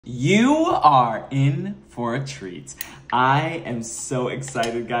You are in for a treat. I am so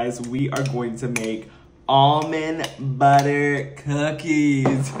excited, guys. We are going to make almond butter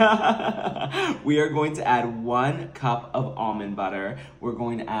cookies. We are going to add 1 cup of almond butter. We're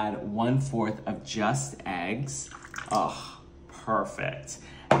going to add 1/4 of just eggs. Oh, perfect.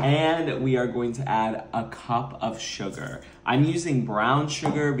 And we are going to add a cup of sugar. I'm using brown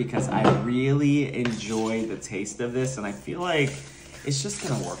sugar because I really enjoy the taste of this, and I feel like it's just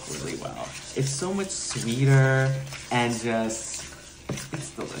gonna work really well. It's so much sweeter and just,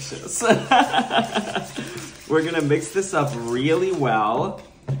 it's delicious. We're gonna mix this up really well.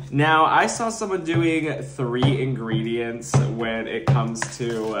 Now, I saw someone doing 3 ingredients when it comes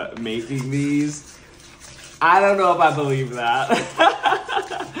to making these. I don't know if I believe that.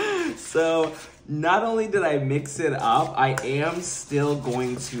 So, not only did I mix it up, I am still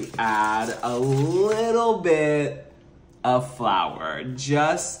going to add a little bit of flour,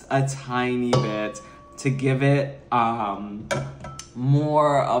 just a tiny bit, to give it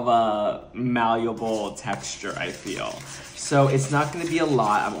more of a malleable texture, I feel. So it's not gonna be a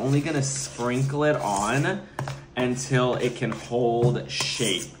lot. I'm only gonna sprinkle it on until it can hold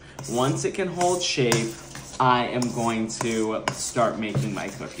shape. Once it can hold shape, I am going to start making my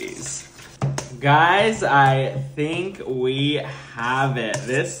cookies. Guys, I think we have it.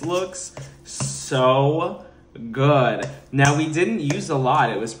 This looks so good. Now, we didn't use a lot.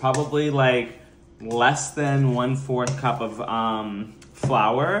 It was probably like less than 1/4 cup of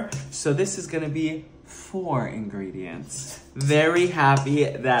flour. So this is gonna be 4 ingredients. Very happy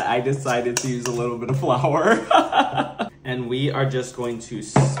that I decided to use a little bit of flour. And we are just going to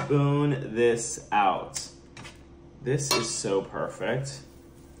spoon this out. This is so perfect.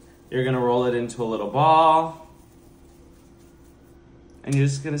 You're gonna roll it into a little ball, and you're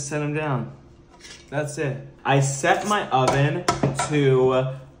just gonna set them down. That's it. I set my oven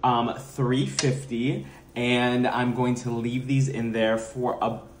to 350, and I'm going to leave these in there for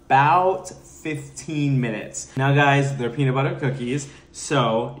about 15 minutes. Now guys, they're peanut butter cookies,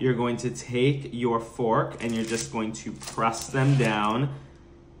 so you're going to take your fork and you're just going to press them down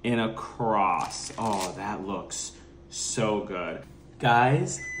in a cross. Oh, that looks so good.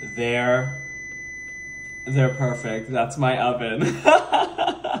 Guys, they're perfect. That's my oven.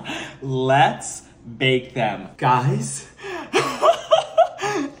 Let's bake them, guys.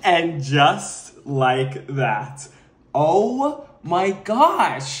 And just like that. Oh my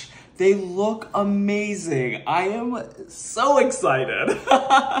gosh, they look amazing. I am so excited.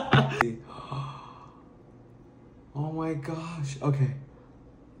 Oh my gosh, okay.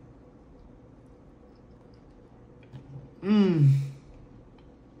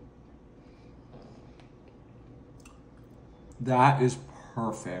 That is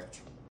perfect.